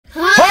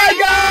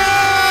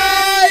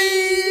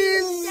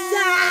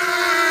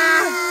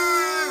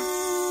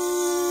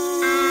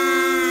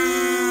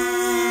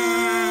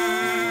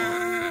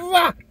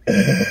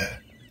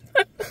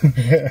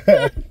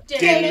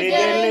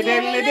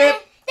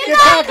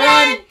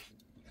Clan!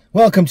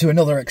 Welcome to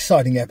another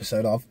exciting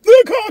episode of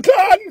the Carr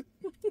Clan!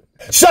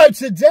 So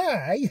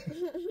today,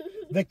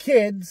 the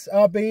kids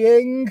are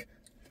being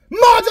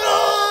models!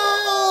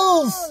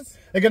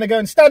 They're going to go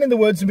and stand in the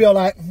woods and be all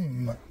like,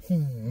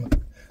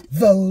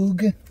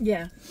 Vogue.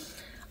 Yeah.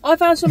 I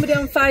found somebody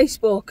on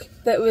Facebook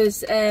that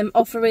was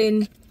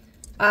offering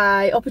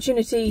an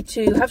opportunity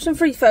to have some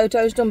free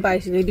photos done,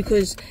 basically,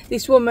 because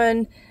this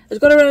woman has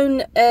got her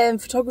own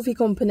photography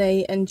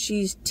company and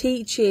she's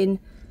teaching,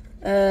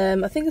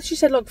 I think she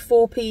said like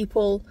 4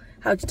 people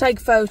how to take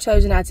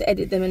photos and how to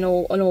edit them and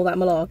all that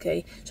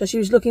malarkey. So she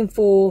was looking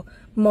for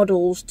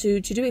models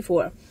to do it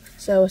for her.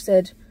 So I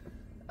said,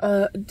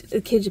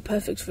 the kids are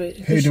perfect for it.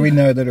 Who do we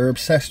know that are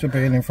obsessed with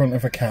being in front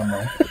of a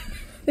camera?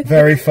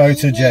 Very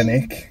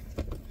photogenic.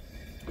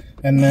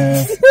 And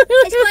It's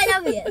quite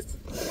obvious.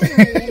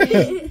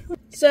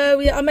 So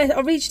yeah, I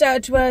reached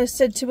out to her,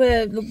 said to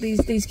her, look,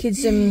 these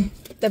kids,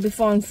 they'll be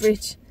fine for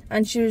it.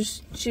 And she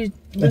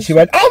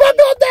went, oh my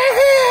god, they're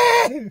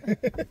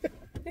here!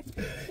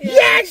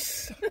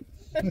 Yes!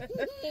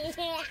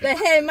 Their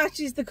hair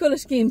matches the colour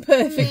scheme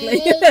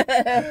perfectly.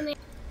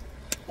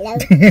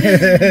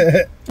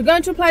 We're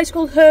going to a place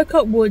called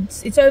Hurcott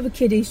Woods. It's over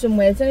Kiddie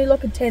somewhere. It's only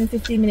like a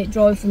 10-15 minute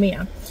drive from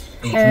here.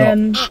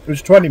 It's not.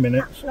 It's 20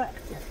 minutes.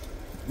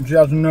 She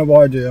has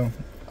no idea.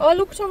 I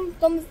looked on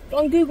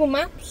Google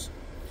Maps.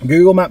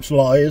 Google Maps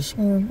lies.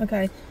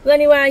 Okay. Well,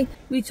 anyway,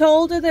 we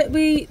told her that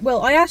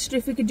I asked her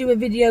if we could do a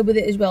video with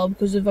it as well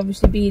because of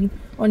obviously being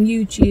on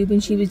YouTube,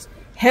 and she was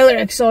hella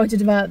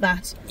excited about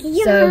that.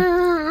 Yeah.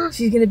 So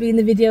she's going to be in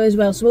the video as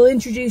well. So we'll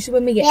introduce her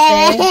when we get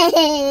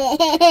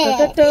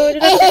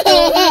there.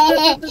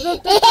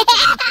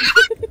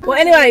 Well,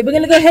 anyway, we're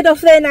going to go head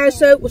off there now,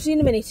 so we'll see you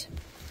in a minute.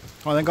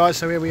 Right then, guys,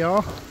 so here we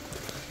are.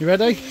 You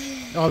ready?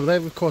 Oh,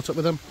 there, we've caught up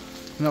with them.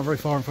 They're not very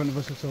far in front of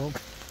us at all.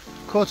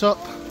 Caught up.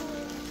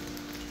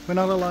 We're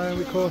not alone,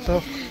 we caught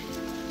up.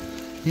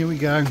 Here we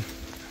go.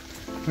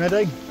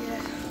 Ready?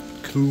 Yeah.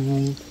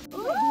 Cool.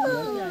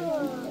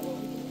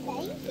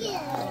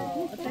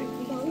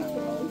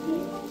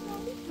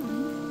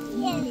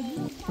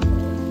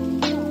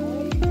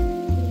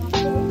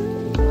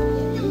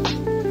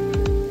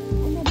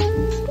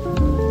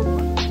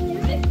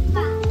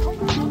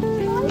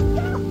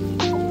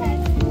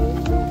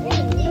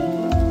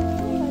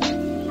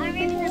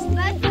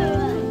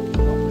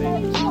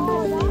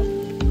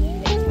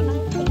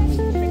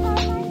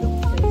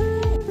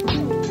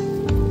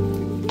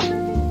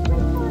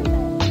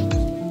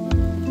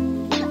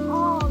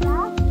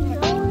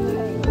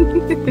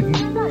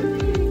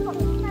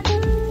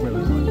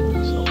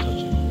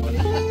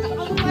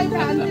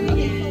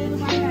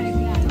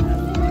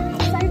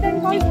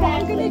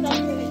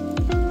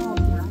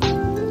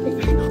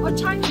 I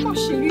changed my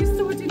shoes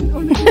so I didn't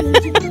want to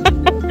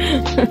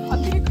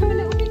I'm going to come a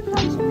little bit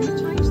closer. I'm going to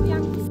change the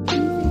angle.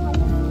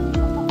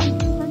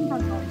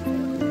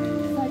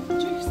 So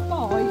just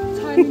by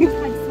turning the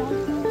head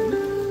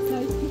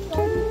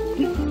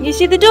slightly. You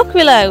see the duck,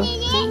 Willow?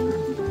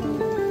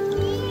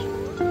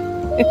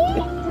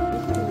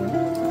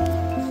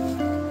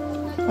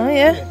 Oh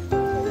yeah.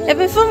 You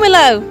having fun,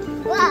 Willow?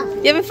 What?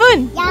 You having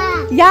fun?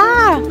 Yeah.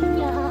 Yeah.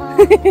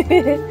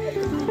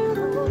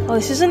 Oh,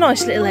 this is a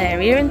nice little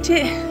area, isn't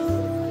it?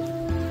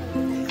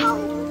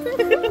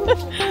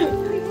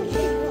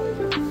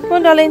 Come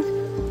on, darling.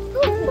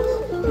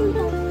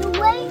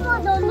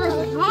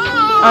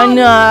 I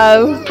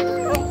know.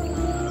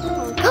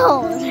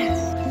 Cold.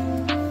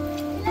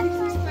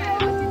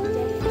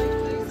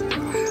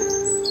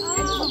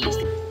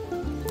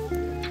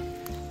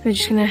 We're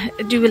just going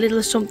to do a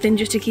little something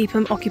just to keep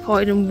them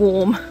occupied and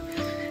warm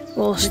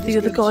whilst the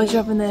other guys are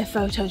having their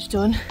photos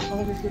done. I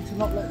think it's good to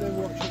not let them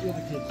watch what the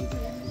other kids are doing.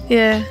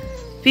 Yeah.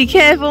 Be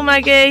careful,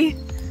 Maggie.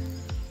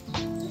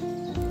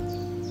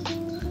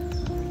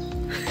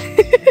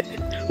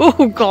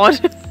 Oh, God.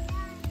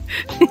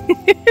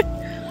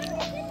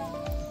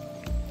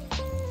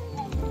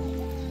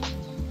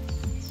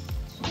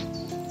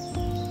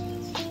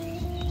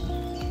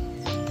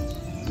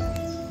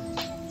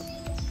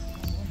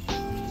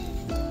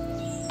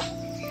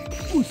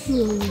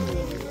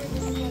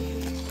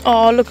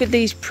 Oh, look at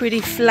these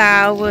pretty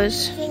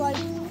flowers.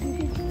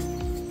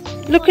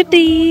 Look at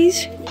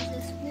these.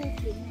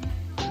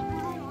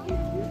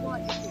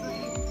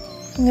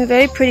 They're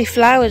very pretty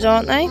flowers,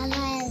 aren't they?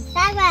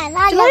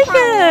 Do you like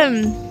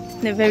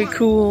them? They're very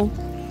cool.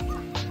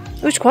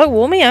 Oh, it's quite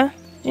warm here,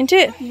 isn't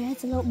it? Yeah,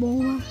 it's a lot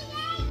warmer.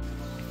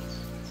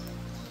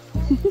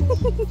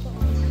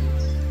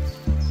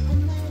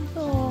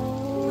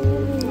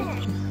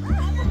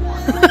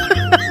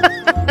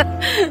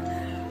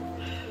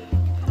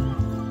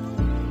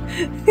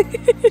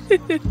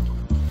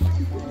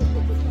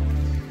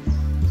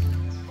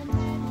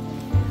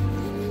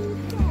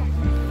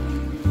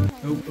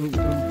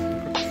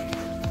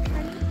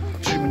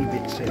 Too many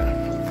bits here.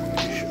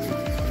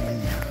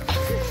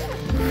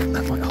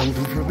 That might hold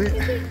them for a bit.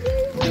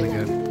 There we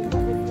go.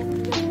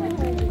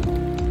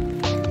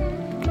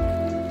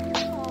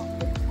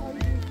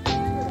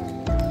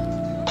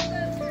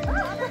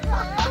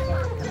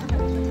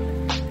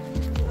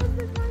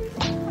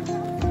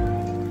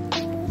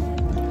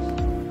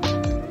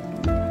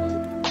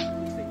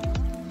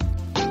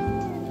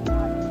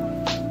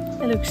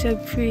 looks so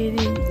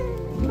pretty.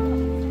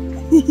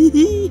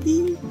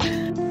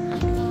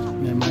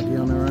 Yeah, Maggie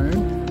on her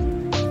own.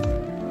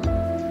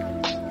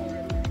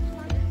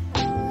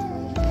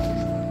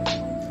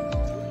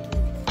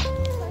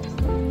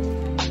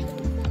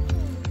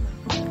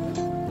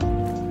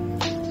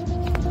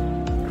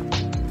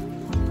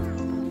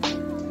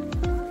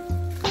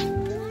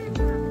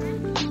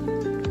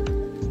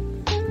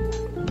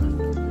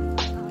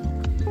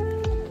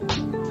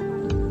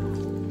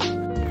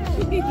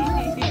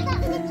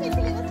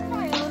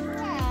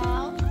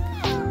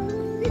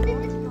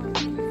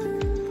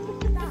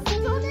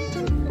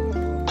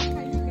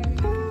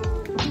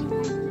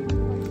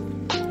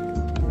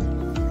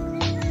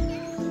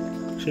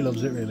 She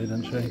loves it really,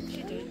 doesn't she?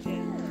 She does, yeah.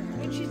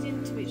 When she's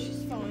into it,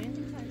 she's fine.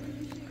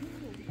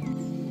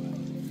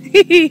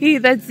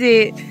 That's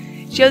it.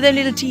 Show them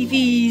little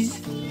TVs.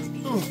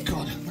 Oh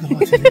God,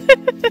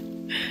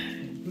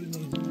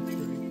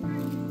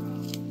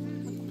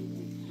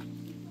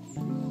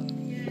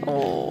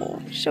 Oh,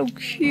 so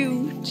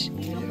cute.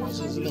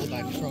 little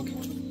baby frog.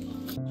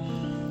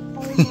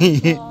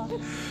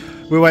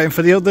 We're waiting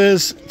for the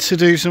others to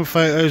do some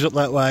photos up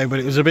that way, but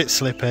it was a bit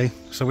slippy,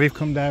 so we've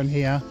come down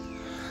here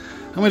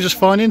and we're just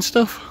finding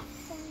stuff.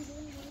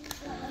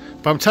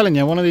 But I'm telling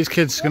you, one of these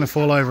kids is going to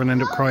fall over and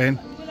end up crying.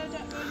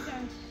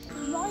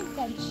 Right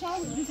then,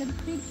 there's a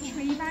big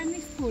tree around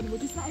this corner. We'll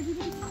just let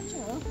everybody catch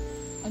up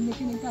and we're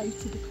going to go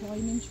to the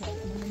climbing tree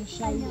and I'm going to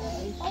show you.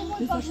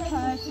 There's a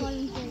perfect,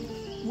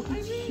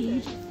 it's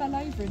huge, it fell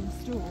over in the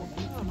storm and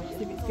it's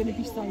massive. It's going to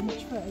be so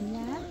much fun,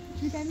 yeah?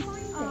 Should we go and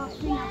find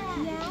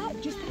it? Yeah.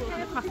 Just look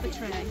across the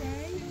tree.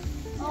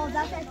 Oh,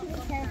 that's actually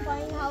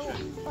terrifying how,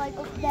 like,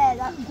 up there,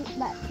 that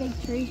big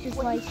tree's just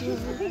like... I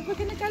think we're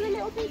going to go a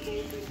little bit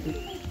deeper.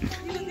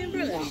 You got the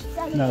umbrella?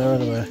 No, they're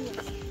over there.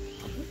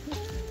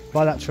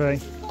 By that tree.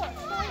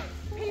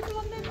 People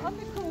on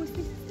the course,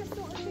 this is the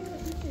sort of thing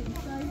that we do.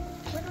 So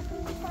when I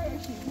come to photo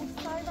shoot, we'll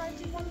fly around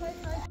in one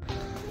location.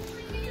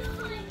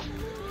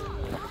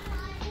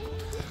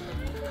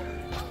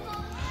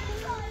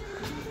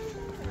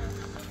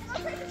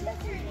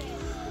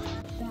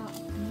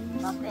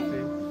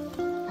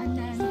 And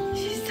then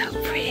She's so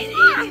pretty.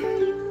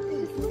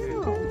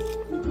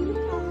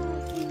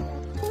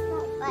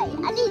 Wait,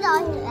 I need to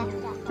left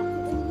that.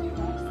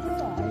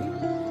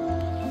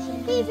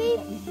 Baby,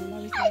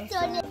 I've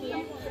done it.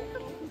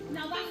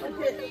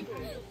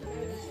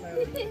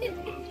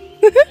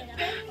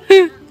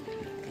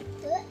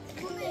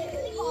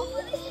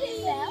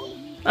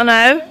 I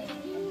know.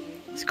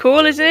 It's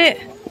cool, isn't it?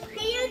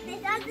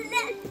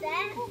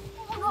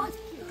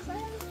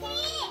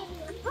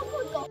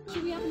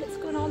 should we have a let's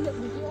go on our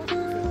little video?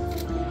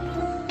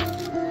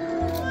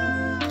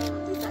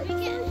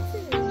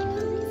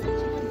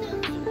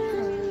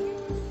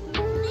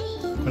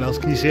 What else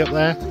can you see up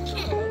there?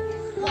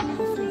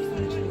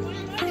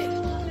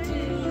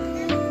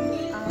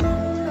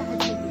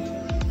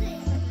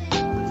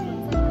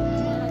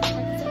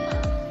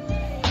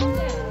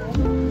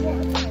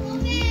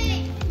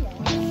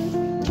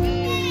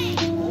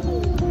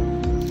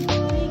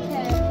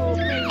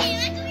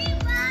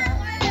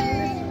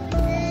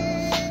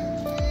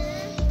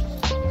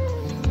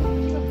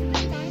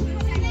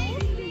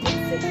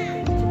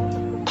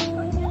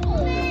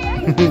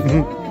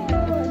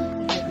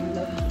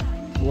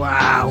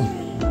 Wow.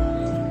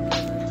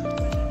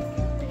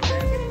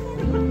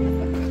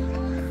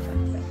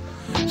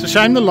 It's a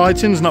shame the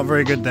lighting's not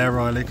very good there,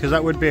 Riley, because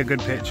that would be a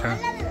good picture.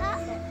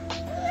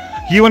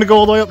 You want to go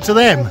all the way up to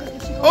them?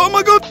 Oh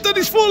my God,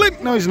 Daddy's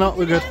falling! No, he's not.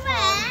 We're good.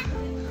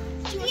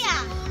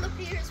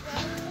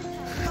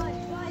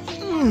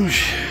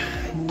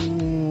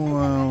 Wow.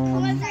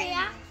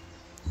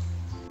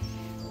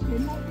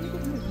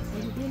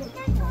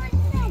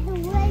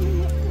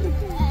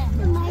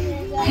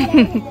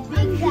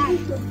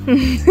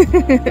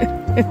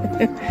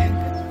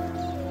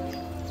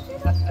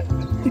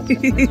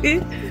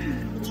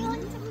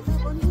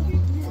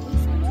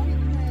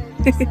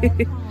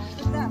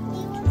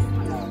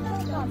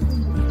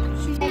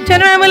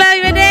 Turn around, Willow,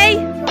 you ready?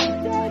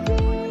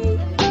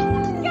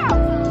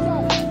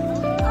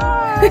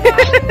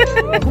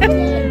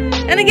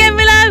 And again,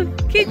 Willow,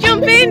 keep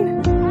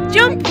jumping.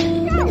 Jump.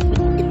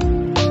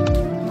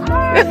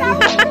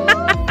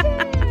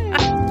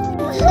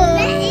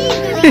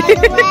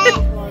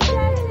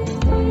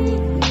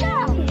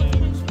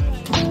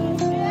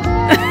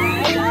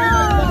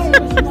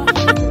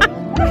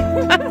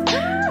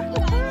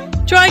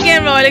 Try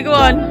again, Riley, go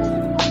on.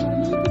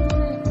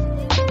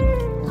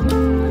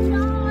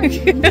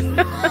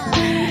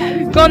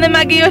 Go on then,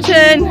 Maggie, your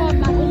turn.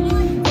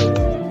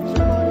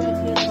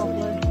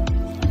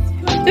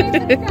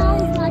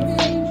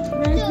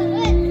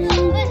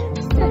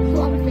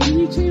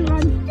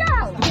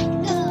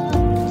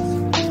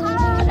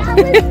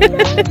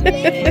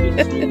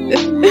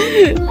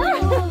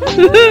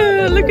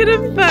 Look at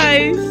her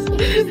face.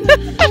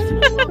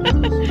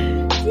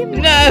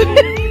 No.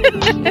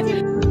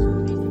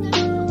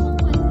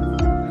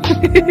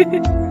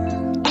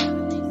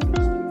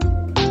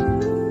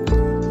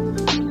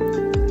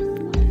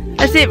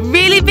 That's it.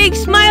 Really big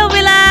smile,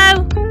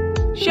 Willow.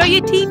 Show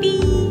your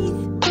teethies.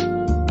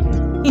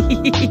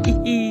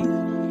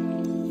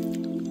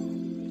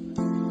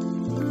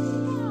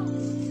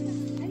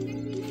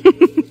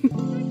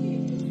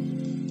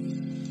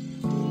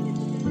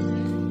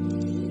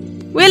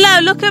 Willow,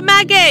 look at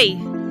Maggie.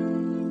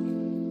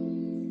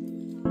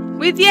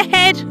 With your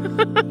head.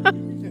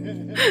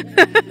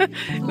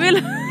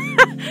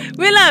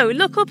 Willow,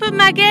 look up at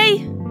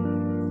Maggie.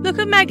 Look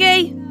at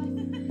Maggie.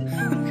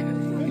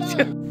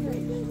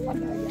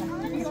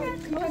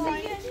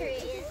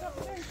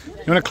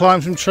 You want to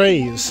climb some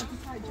trees?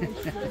 You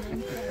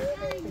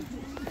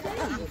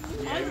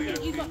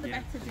got the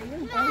better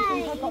deal. I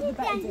think I got the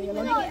better deal. And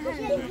then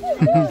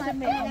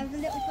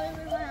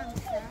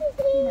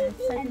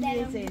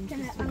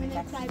I'm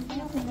gonna climb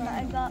something that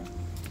I got.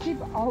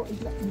 Oh,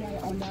 exactly. No,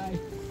 I know.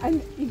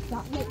 And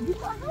exactly.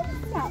 You've got a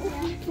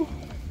hamster.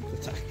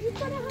 You've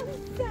got a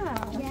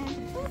hamster. Yeah.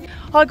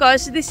 Hi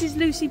guys, so this is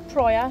Lucy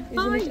Pryor, isn't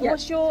Hi, it? yeah.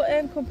 What's your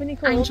company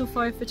called?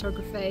 Angelfire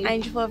Photography.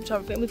 Angelfire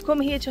Photography, and we've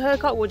come here to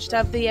Hurcott Wood to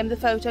have the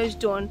photos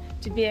done.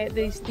 To be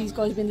these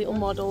guys have been little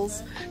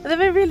models, but they've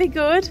been really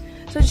good.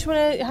 So I just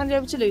want to hand it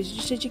over to Lucy,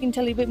 just so she can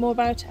tell you a bit more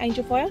about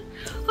Angelfire.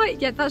 Hi,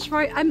 yeah, that's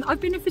right. I've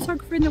been a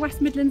photographer in the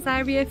West Midlands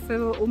area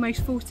for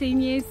almost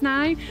 14 years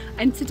now,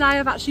 and today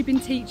I've actually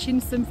been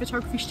teaching some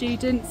photography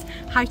students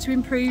how to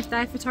improve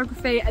their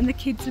photography, and the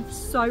kids have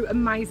so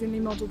amazingly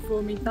modelled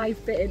for me.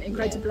 They've been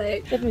incredibly.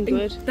 Yeah, they've been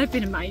good. They've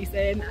been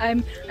amazing.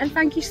 And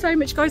thank you so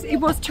much, guys. It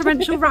was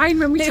torrential rain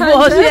when we turned It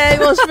was, up. yeah, it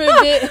was for a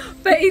bit.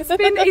 But it's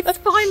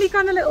finally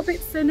gone a little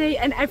bit sunny,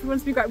 and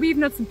everyone's been great. We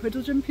even had some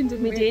puddle jumping,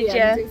 didn't we? We did, at the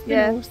yeah, end? It's been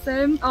yeah.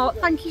 awesome. Oh,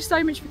 thank you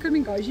so much for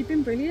coming, guys. You've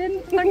been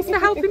brilliant. Thanks for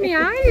helping me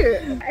out.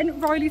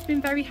 And Riley's been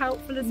very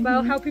helpful as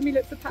well, helping me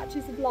look for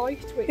patches of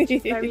light, which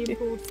is very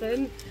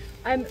important.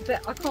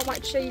 But I can't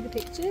wait to show you the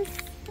pictures.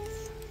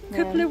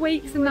 Couple of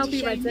weeks and they'll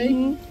be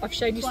ready. I've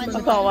shown you some of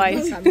them. I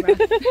can't wait.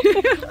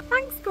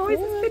 Thanks, guys.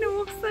 It's been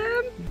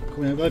awesome. Come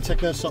on, we've got to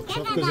take our socks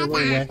off because they're all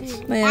wet.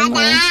 They are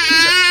nice.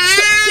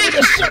 Give me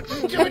the sock,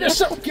 give me the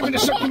sock, give me the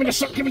sock, give me the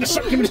sock, give me the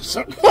sock, give me the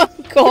sock. Oh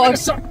God.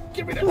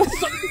 Give me the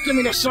sock, give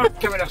me the sock,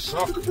 give me the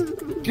sock,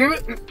 give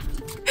it.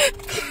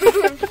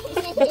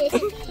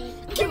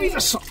 Give me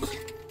the sock.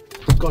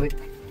 Got it.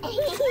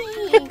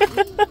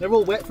 They're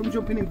all wet from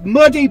jumping in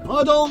muddy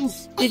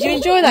puddles. Did you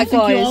enjoy that, You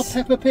think you are guys?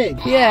 Peppa Pig?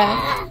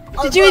 Yeah.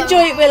 Did you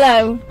enjoy it,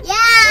 Willow?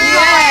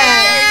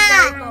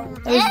 Yeah!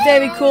 It was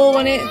very cool,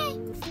 wasn't it?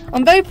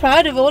 I'm very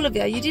proud of all of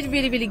you. You did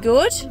really, really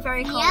good.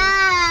 Very cool.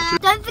 Yeah!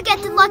 Don't forget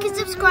to like and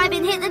subscribe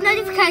and hit the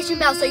notification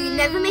bell so you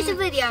never miss a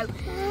video. And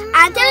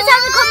tell us down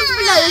in the comments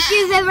below if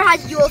you've ever had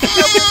your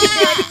photography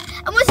done.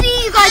 And we'll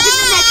see you guys in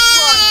the next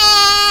one.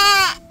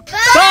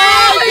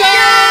 Bye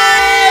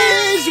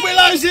guys!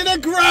 Willow's in a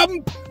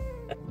grump.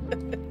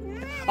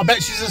 I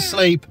bet she's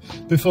asleep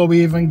before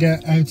we even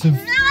get out of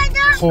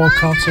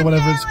Hurcott or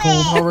whatever it's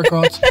called.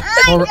 Hurcott.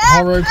 Hurcott.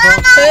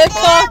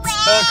 Hurcott.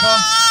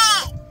 Hurcott.